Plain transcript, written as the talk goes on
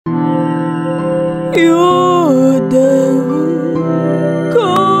Your devil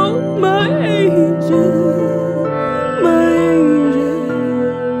called my angel, my angel,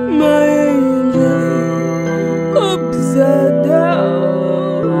 my angel, upside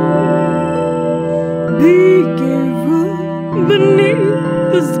down. Be careful beneath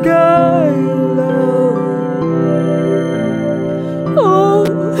the sky love. Oh,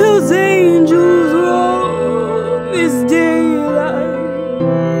 hell's angels roam this daylight.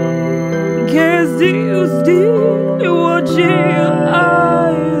 Guess you still watching your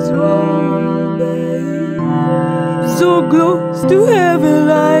eyes roll, babe. So close to heaven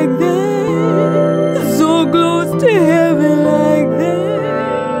like that, so close to heaven like that.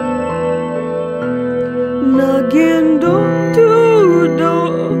 Knocking door to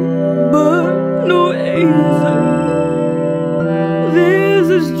door, but no answer. There's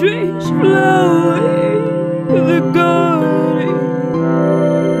a strange flower in the garden,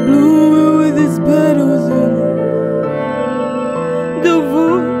 blooming with its petals in it. The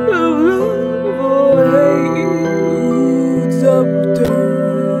void of love or hate, roots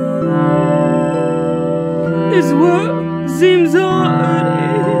upturned. This world seems hard.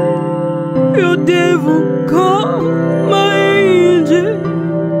 Your devil called my angel,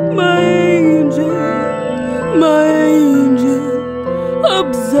 my angel, my angel,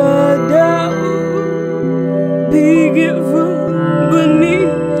 upside down. Peeking from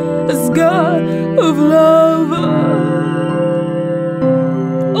beneath a sky of lava.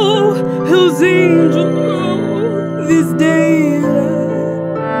 Oh, hell's angels roll this daylight.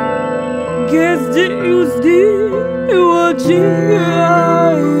 Guess that you still watching your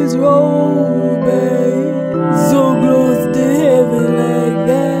eyes roll, babe. So close to heaven like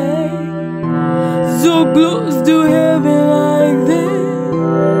that, so close to heaven like that.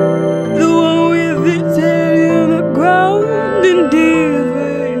 The one with its head in the ground and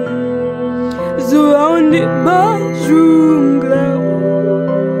divine, surrounded by shroom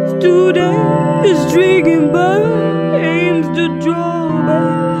clouds. Today is drinking but aims to draw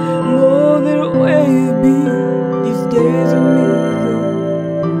back more than where you be these days of me.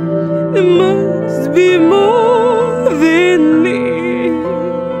 There must be more than me.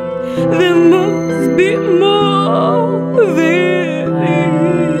 There must be more than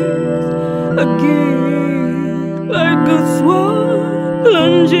this. Again, like a swan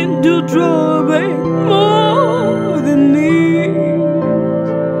plunging to draw back more than this.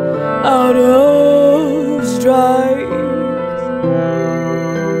 Out of strikes,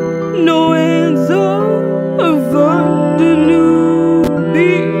 no answer for the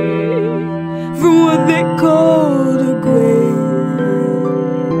newbie from what they call the grave.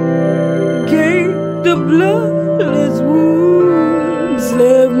 Gave the bloodless wounds,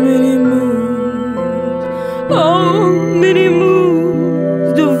 left many moons, oh, many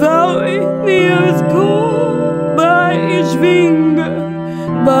moons, devouring the earth's core by each finger,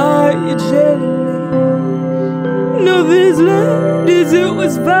 by each element. Nothing's left as it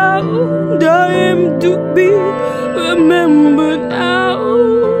was found. I am to be remembered now,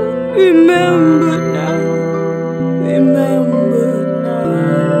 remembered now, remembered now.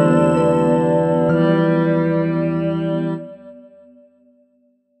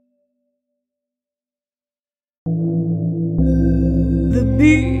 The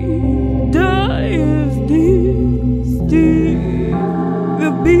beat dies still, the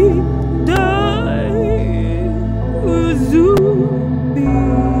beat dies, will soon be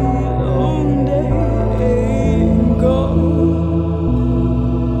long day gone.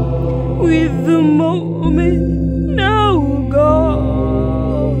 With the moment now gone,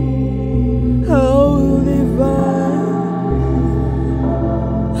 how will they find,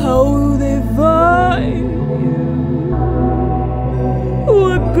 how will they find you?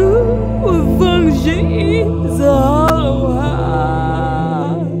 What good will function is a hollow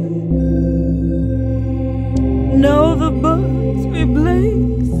heart. Now the bugs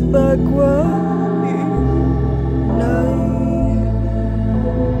replace by quiet night.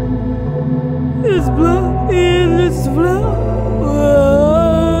 There's blood in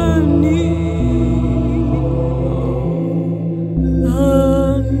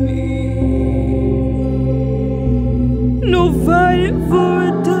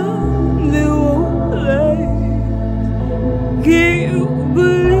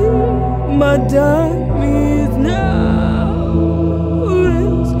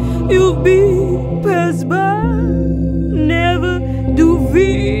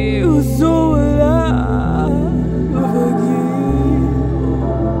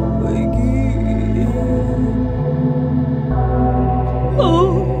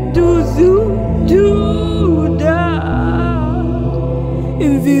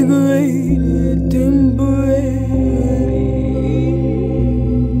degraded temporarily.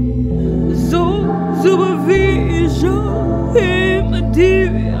 So superficial,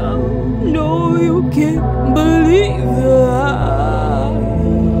 immaterial. No, you can't believe the lie.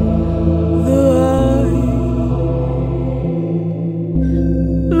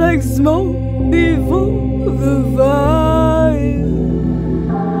 Like smoke before the fire,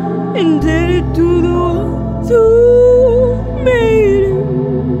 indebted to the ones who made you,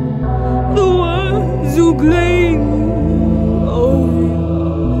 the ones who claim you. Oh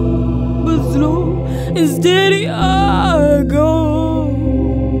yeah, but slow and steady I go,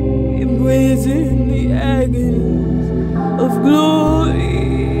 embracing the agonies of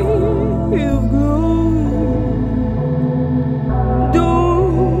glory, of glory.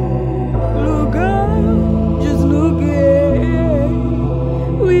 Don't look out, just look ahead.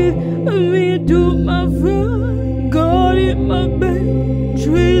 With me to my front, God in my back,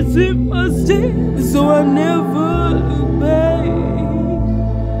 tracing my steps so I never look back.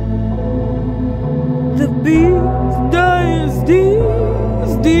 The beast dies deep.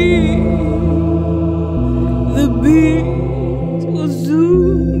 The beast will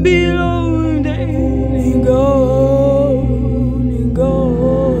soon be long dead and gone, and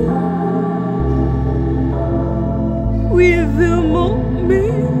gone. With the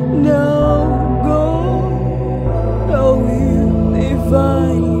moment now gone, how will they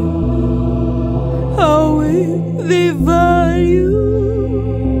find you? How will they find you?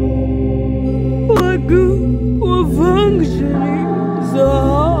 What good, what functioning is a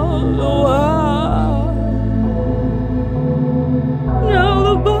hollow heart? Now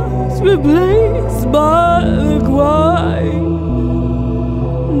the box replaced by the quiet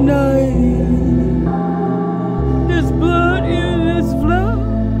night. There's blood in this flower,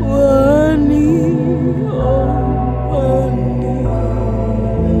 honey, oh honey.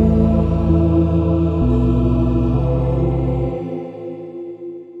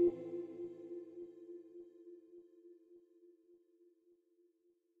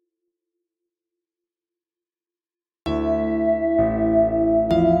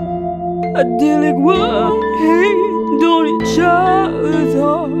 Idyllic world, hey, don't each other's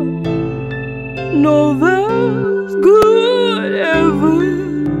heart. No, that's good ever.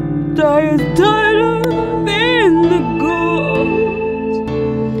 Tired tighter than the ghost.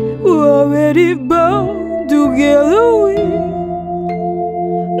 We're already bound together with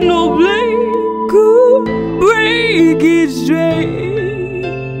no blade could break it straight.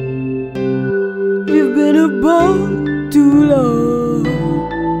 We've been apart too long.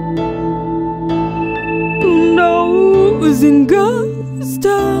 In God's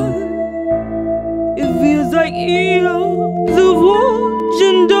time, it feels like eons of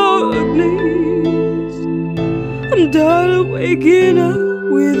watching darkness. I'm tired of waking up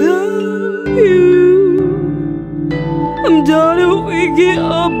without you. I'm tired of waking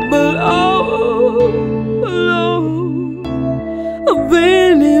up alone,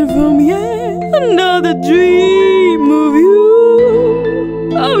 abandoned from yet another dream of you,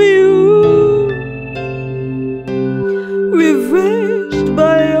 of you. Refreshed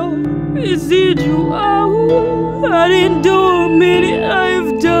by your residual hour, I didn't do many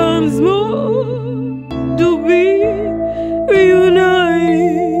lifetimes more to be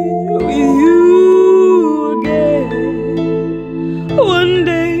reunited with you again. One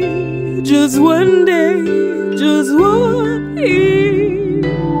day, just one day, just one year.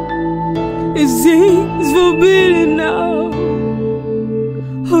 It seems forbidden now,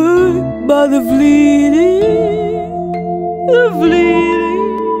 hurt by the fleeting.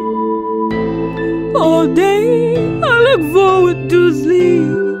 All day I look forward to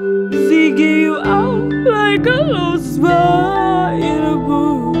sleep, seeking you out like a lost spy in a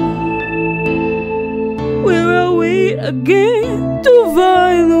book, where I wait again to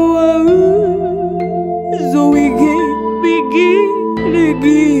find the words so we can begin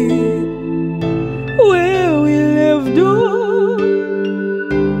again where we left off,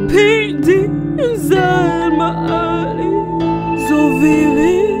 painted inside my eyes. So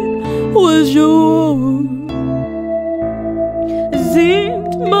vivid was your own.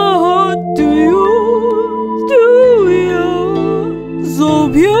 Zipped my heart to yours, so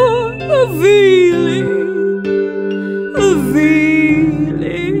pure a feeling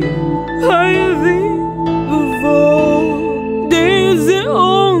higher than before, dancing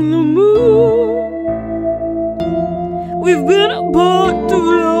on the moon. We've been apart too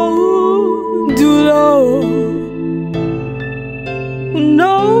long.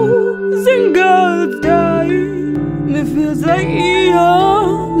 Knows in God's time, it feels like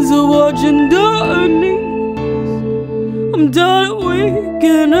eons of watching darkness. I'm tired of waking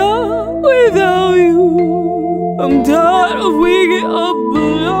waking up without you. I'm tired of waking up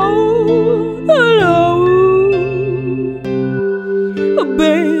alone,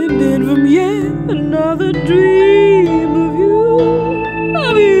 abandoned from yet another dream of you,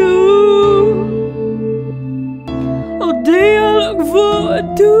 of you. All day I look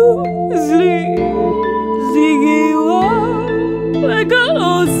forward to sleep, seeking you out like a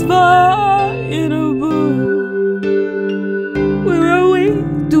lost spot in a book. We're way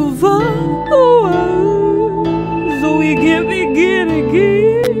too far away, so we can begin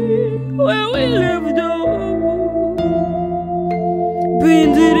again where we left off.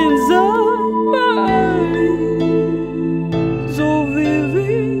 Painted inside my eyes, so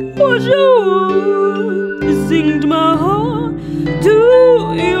vivid was your words. You sing to my heart, to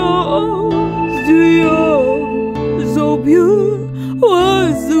yours, so pure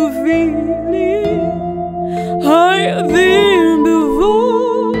was the feeling, higher than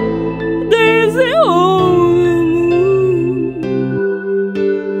before, dancing on the moon.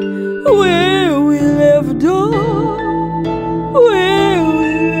 Where we left off, where we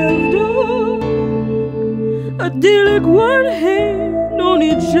left off, idyllic, one hand on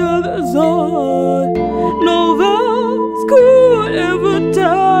each other's heart. No vows could ever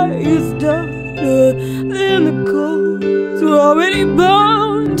tie us tighter than the cords we're already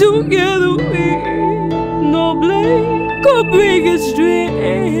bound together with. No blade could break a string.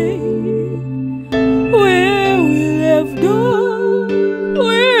 Where we left off,